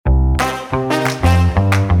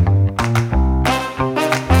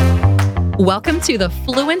Welcome to the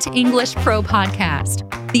Fluent English Pro Podcast,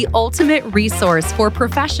 the ultimate resource for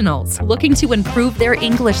professionals looking to improve their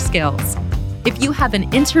English skills. If you have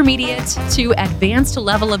an intermediate to advanced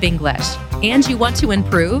level of English and you want to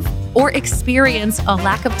improve or experience a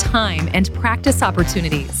lack of time and practice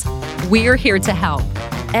opportunities, we're here to help.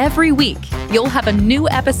 Every week, you'll have a new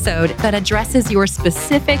episode that addresses your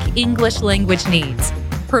specific English language needs,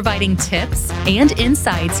 providing tips and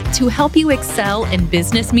insights to help you excel in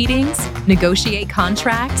business meetings, negotiate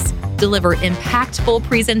contracts, deliver impactful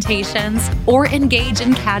presentations, or engage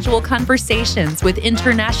in casual conversations with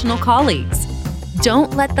international colleagues.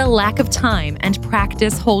 Don't let the lack of time and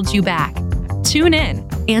practice hold you back. Tune in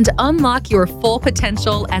and unlock your full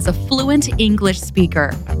potential as a fluent English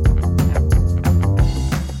speaker.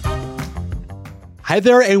 Hi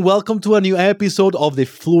there, and welcome to a new episode of the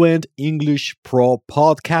Fluent English Pro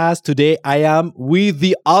podcast. Today, I am with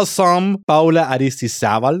the awesome Paula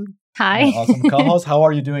Aristizabal. Hi. My awesome co-host. How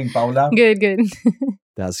are you doing, Paula? Good.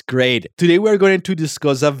 That's great. Today, we're going to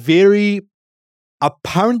discuss a very,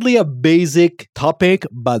 apparently a basic topic,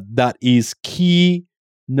 but that is key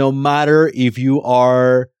no matter if you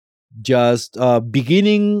are just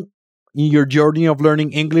beginning in your journey of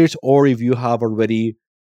learning English or if you have already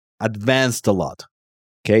advanced a lot.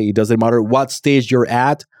 Okay, it doesn't matter what stage you're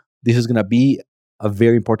at. This is going to be a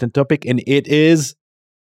very important topic, and it is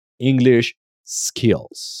English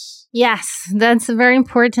skills. Yes, that's a very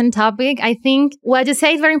important topic. I think what you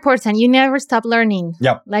say is very important. You never stop learning.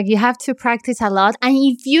 Yeah. Like you have to practice a lot. And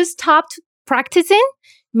if you stopped practicing,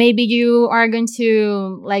 maybe you are going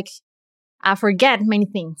to forget many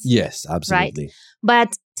things. Yes, absolutely. Right?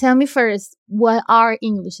 But tell me first, what are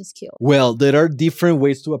English skills? Well, there are different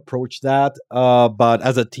ways to approach that. But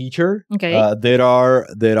as a teacher, there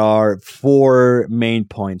are four main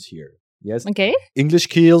points here. Yes. Okay. English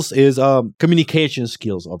skills is communication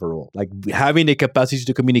skills overall, like having the capacity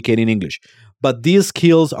to communicate in English. But these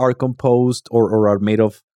skills are composed or are made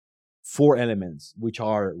of four elements, which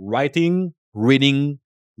are writing, reading,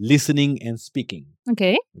 listening, and speaking.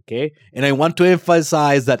 Okay. And I want to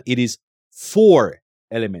emphasize that it is four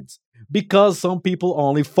elements because some people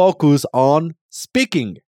only focus on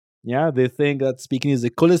speaking. Yeah, they think that speaking is the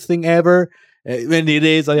coolest thing ever. And it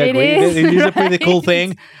is, I agree. It is a pretty cool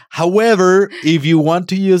thing. However, if you want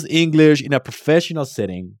to use English in a professional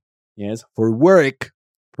setting, yes, for work,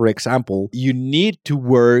 for example, you need to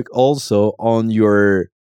work also on your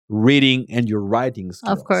reading and your writing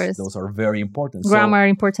skills. Of course. Those are very important. Grammar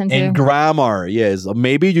important too. And grammar, yes.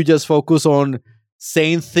 Maybe you just focus on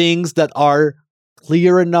saying things that are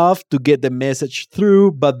clear enough to get the message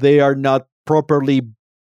through, but they are not properly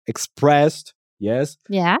expressed. Yes.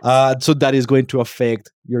 Yeah. So that is going to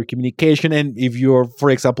affect your communication. And if you're, for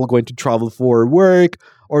example, going to travel for work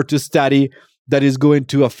or to study, that is going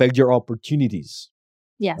to affect your opportunities.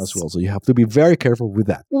 Yes. As well. So you have to be very careful with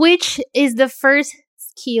that. Which is the first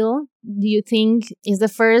skill do you think is the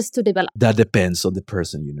first to develop? That depends on the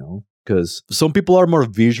person, because some people are more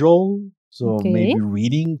visual. So maybe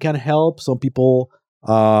reading can help. Some people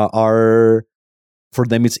for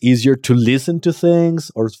them, it's easier to listen to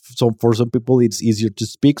things, or for some people, it's easier to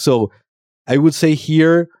speak. So I would say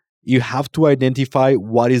here, you have to identify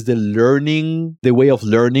what is the way of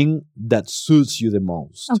learning that suits you the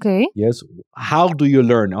most. Okay. Yes. How do you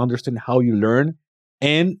learn? Understand how you learn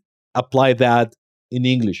and apply that in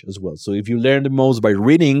English as well. So if you learn the most by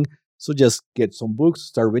reading, so just get some books,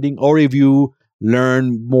 start reading. Or if you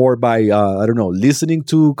learn more by, listening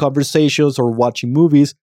to conversations or watching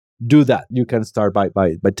movies, do that. You can start by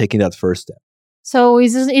taking that first step. So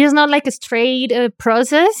it is not like a straight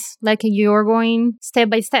process, like you're going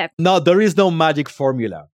step by step. No, there is no magic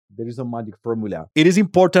formula. It is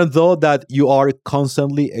important, though, that you are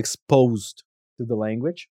constantly exposed to the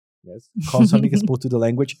language. Yes, constantly exposed to the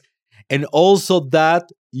language. And also that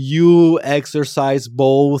you exercise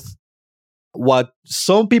both what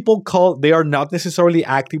some people call, they are not necessarily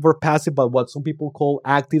active or passive, but what some people call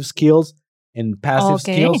active skills and passive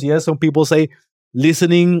skills. Yes, some people say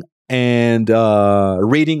listening and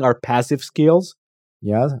reading are passive skills.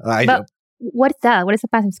 Yeah. But what is that? What is a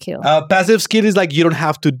passive skill? Passive skill is like you don't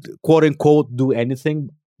have to, quote unquote, do anything.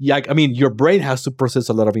 Your brain has to process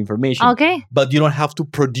a lot of information. Okay. But you don't have to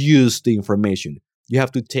produce the information. You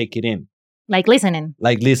have to take it in. Like listening.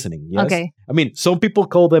 Yes. Okay. Some people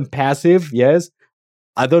call them passive, yes.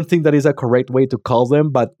 I don't think that is a correct way to call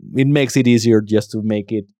them, but it makes it easier just to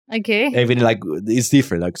make it. Okay. Even it's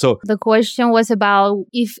different. So the question was about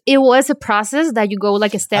if it was a process that you go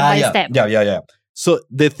like a step by step. Yeah. So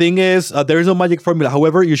the thing is, there is no magic formula.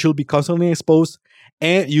 However, you should be constantly exposed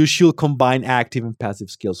and you should combine active and passive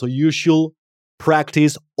skills. So you should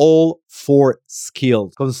practice all 4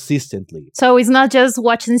 skills consistently. So it's not just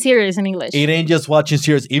watching series in English. It ain't just watching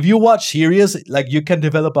series. If you watch series, like you can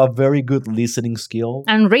develop a very good listening skill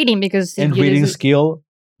And reading, because and you reading listen- skill,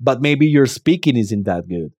 but maybe your speaking isn't that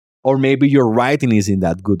good, or maybe your writing isn't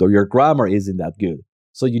that good, or your grammar isn't that good.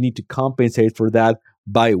 So you need to compensate for that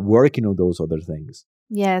by working on those other things.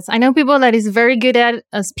 Yes, I know people that is very good at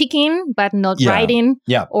speaking but not Yeah. writing,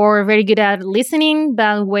 Yeah. or very good at listening,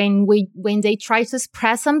 but when they try to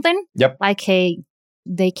express something, Yep. like hey,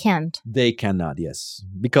 they can't. They cannot, yes,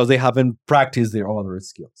 because they haven't practiced their other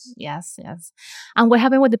skills. Yes. And what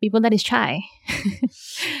happened with the people that is shy?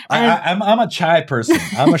 I'm a shy person.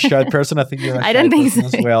 I'm a shy person. I think you're a I shy don't think person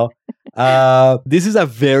so. as well. This is a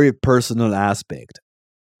very personal aspect.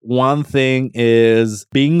 One thing is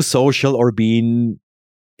being social or being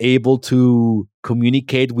able to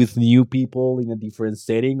communicate with new people in a different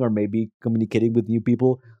setting, or maybe communicating with new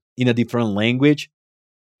people in a different language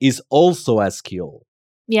is also a skill.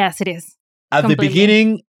 Yes, it is. At Completely. the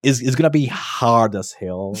beginning, it's going to be hard as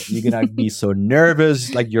hell. You're going to be so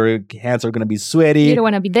nervous, like your hands are going to be sweaty. You don't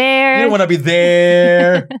want to be there. You don't want to be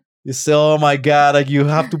there. You say, oh my God, like you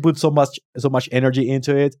have to put so much energy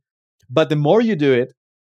into it. But the more you do it,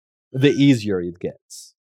 the easier it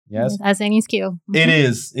gets. Yes. As any skill. It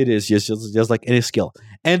is. Yes, just like any skill.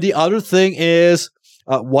 And the other thing is,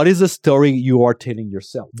 what is the story you are telling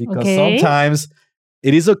yourself? Because Okay. sometimes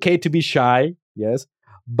it is okay to be shy, yes.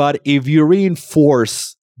 But if you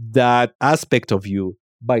reinforce that aspect of you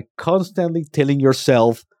by constantly telling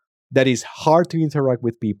yourself that it's hard to interact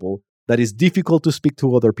with people, that it's difficult to speak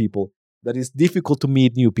to other people, that it's difficult to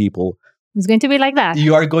meet new people, It's going to be like that.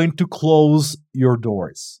 you are going to close your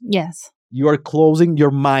doors. Yes. You are closing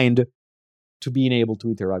your mind to being able to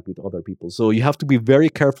interact with other people. So you have to be very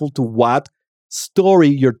careful to what story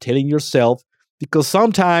you're telling yourself, because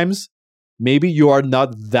sometimes maybe you are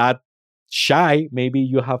not that shy. Maybe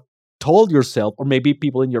you have told yourself, or maybe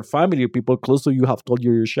people in your family or people close to you have told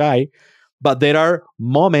you're shy, but there are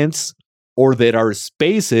moments or there are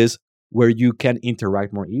spaces where you can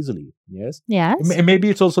interact more easily. Yes. Yes. And maybe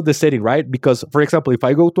it's also the setting, right? Because, for example, if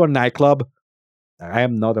I go to a nightclub, I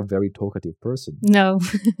am not a very talkative person. No,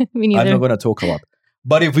 me I'm neither. not going to talk a lot.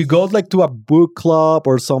 But if we go like to a book club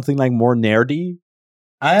or something like more nerdy,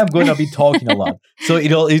 I am going to be talking a lot. So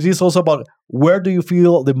it is also about where do you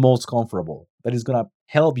feel the most comfortable. That is going to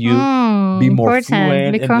help you be more important.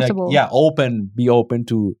 fluent Be and comfortable. be open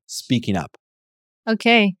to speaking up.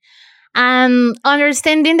 Okay. And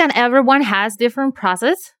understanding that everyone has different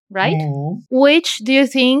process, right? Mhm. Which do you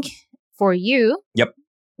think for you Yep.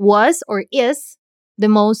 was or is the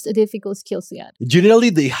most difficult skills to get? Generally,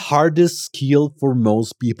 the hardest skill for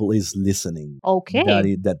most people is listening.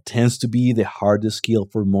 Okay. That tends to be the hardest skill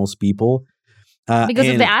for most people. Because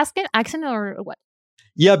of and- the accent or what?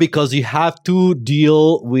 Yeah, because you have to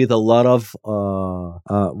deal with a lot of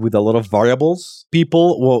variables.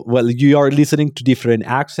 People, well, you are listening to different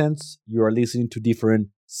accents. You are listening to different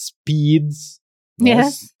speeds.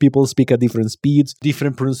 Yes. People speak at different speeds,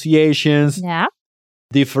 different pronunciations, Yeah.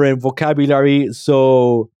 different vocabulary.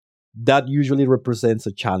 So that usually represents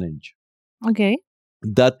a challenge. Okay.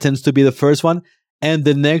 That tends to be the first one. And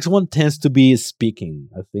the next one tends to be speaking.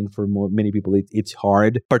 I think for many people, it's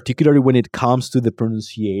hard, particularly when it comes to the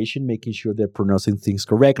pronunciation, making sure they're pronouncing things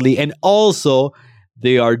correctly. And also,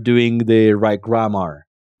 they are doing the right grammar.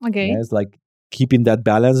 Okay. Yes, like keeping that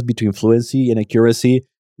balance between fluency and accuracy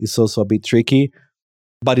is also a bit tricky,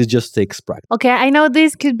 but it just takes practice. Okay, I know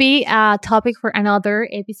this could be a topic for another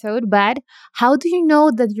episode, but how do you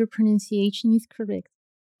know that your pronunciation is correct?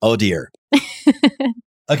 Oh, dear.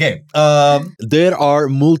 Okay. There are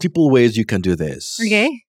multiple ways you can do this.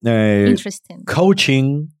 Okay. Interesting.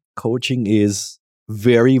 Coaching is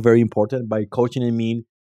very, very important. By coaching, I mean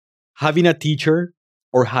having a teacher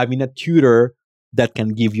or having a tutor that can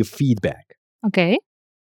give you feedback, Okay.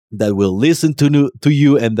 that will listen to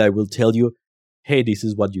you and that will tell you, hey, this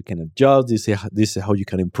is what you can adjust. This is how you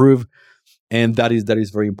can improve. And that is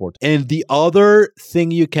very important. And the other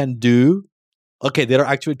thing you can do, okay, there are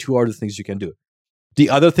actually two other things you can do. The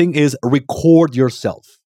other thing is record yourself.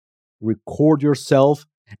 Record yourself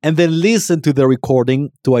and then listen to the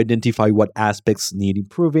recording to identify what aspects need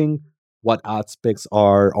improving, what aspects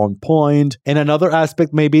are on point. And another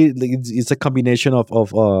aspect, maybe it's a combination of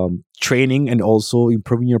training and also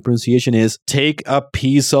improving your pronunciation, is take a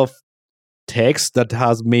piece of text that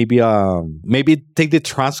has maybe take the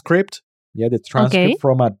transcript. Yeah, the transcript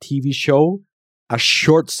from a TV show, a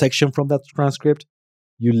short section from that transcript.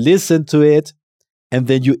 You listen to it and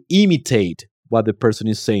then you imitate what the person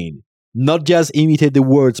is saying. Not just imitate the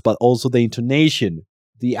words, but also the intonation,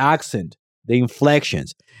 the accent, the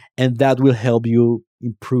inflections, and that will help you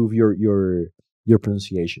improve your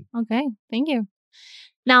pronunciation. Okay, thank you.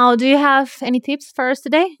 Now, do you have any tips for us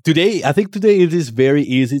today? I think today it is very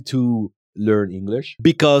easy to learn English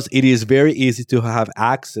because it is very easy to have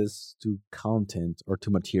access to content or to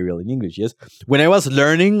material in English. Yes, when I was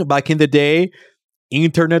learning back in the day,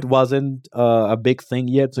 internet wasn't a big thing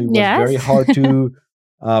yet, so it was very hard to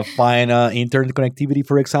find internet connectivity,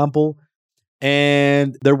 for example.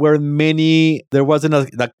 And there wasn't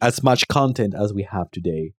as much content as we have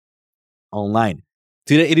today online.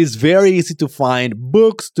 Today, it is very easy to find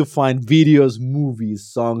books, to find videos, movies,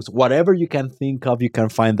 songs, whatever you can think of, you can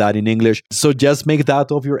find that in English. So just make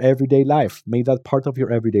that of your everyday life. Make that part of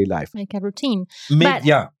your everyday life. Like a routine.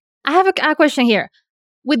 Yeah. I have a question here.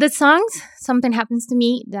 With the songs, something happens to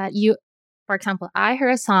me that for example, I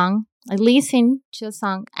heard a song, I listen to a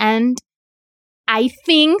song, and I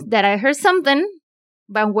think that I heard something,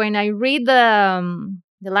 but when I read the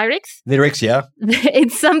lyrics, yeah.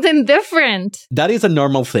 It's something different. That is a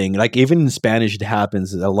normal thing. Like even in Spanish, it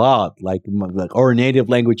happens a lot. Like our native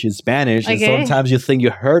language is Spanish, and sometimes you think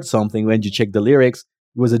you heard something when you check the lyrics,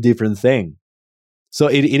 it was a different thing. So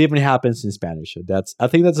it even happens in Spanish. I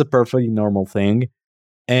think that's a perfectly normal thing.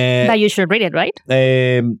 And that you should read it, right?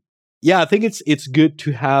 Yeah, I think it's good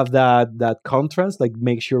to have that contrast, like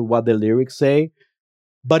make sure what the lyrics say.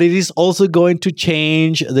 But it is also going to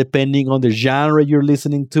change depending on the genre you're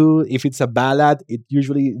listening to. If it's a ballad, it's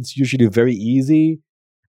usually very easy.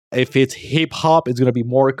 If it's hip hop, it's going to be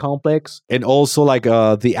more complex. And also like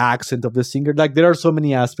the accent of the singer. Like there are so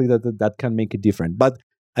many aspects that can make it different. But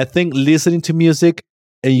I think listening to music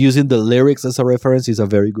and using the lyrics as a reference is a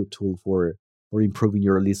very good tool for improving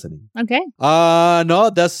your listening. Okay.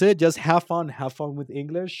 No, that's it. Just have fun. Have fun with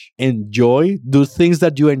English. Enjoy. Do things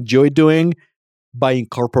that you enjoy doing by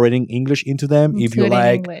incorporating English into them. If you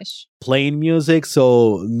like playing music,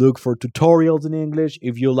 so look for tutorials in English.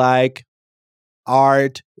 If you like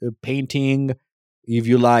art, painting, if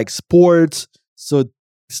you like sports, so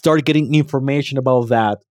start getting information about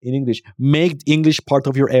that in English. Make English part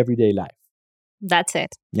of your everyday life. That's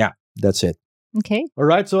it. Yeah, that's it. Okay. All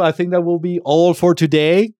right, so I think that will be all for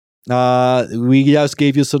today. We just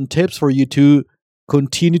gave you some tips for you to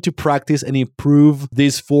continue to practice and improve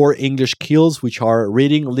these 4 English skills, which are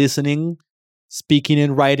reading, listening, speaking,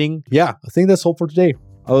 and writing. Yeah, I think that's all for today.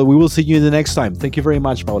 We will see you the next time. Thank you very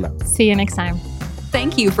much, Paula. See you next time.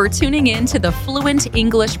 Thank you for tuning in to the Fluent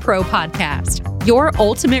English Pro podcast, your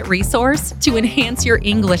ultimate resource to enhance your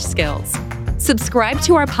English skills. Subscribe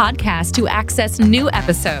to our podcast to access new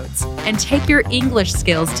episodes and take your English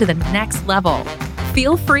skills to the next level.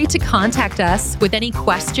 Feel free to contact us with any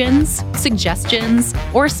questions, suggestions,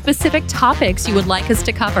 or specific topics you would like us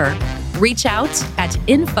to cover. Reach out at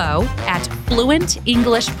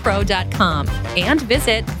info@fluentenglishpro.com and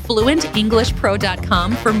visit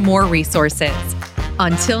fluentenglishpro.com for more resources.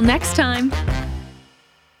 Until next time.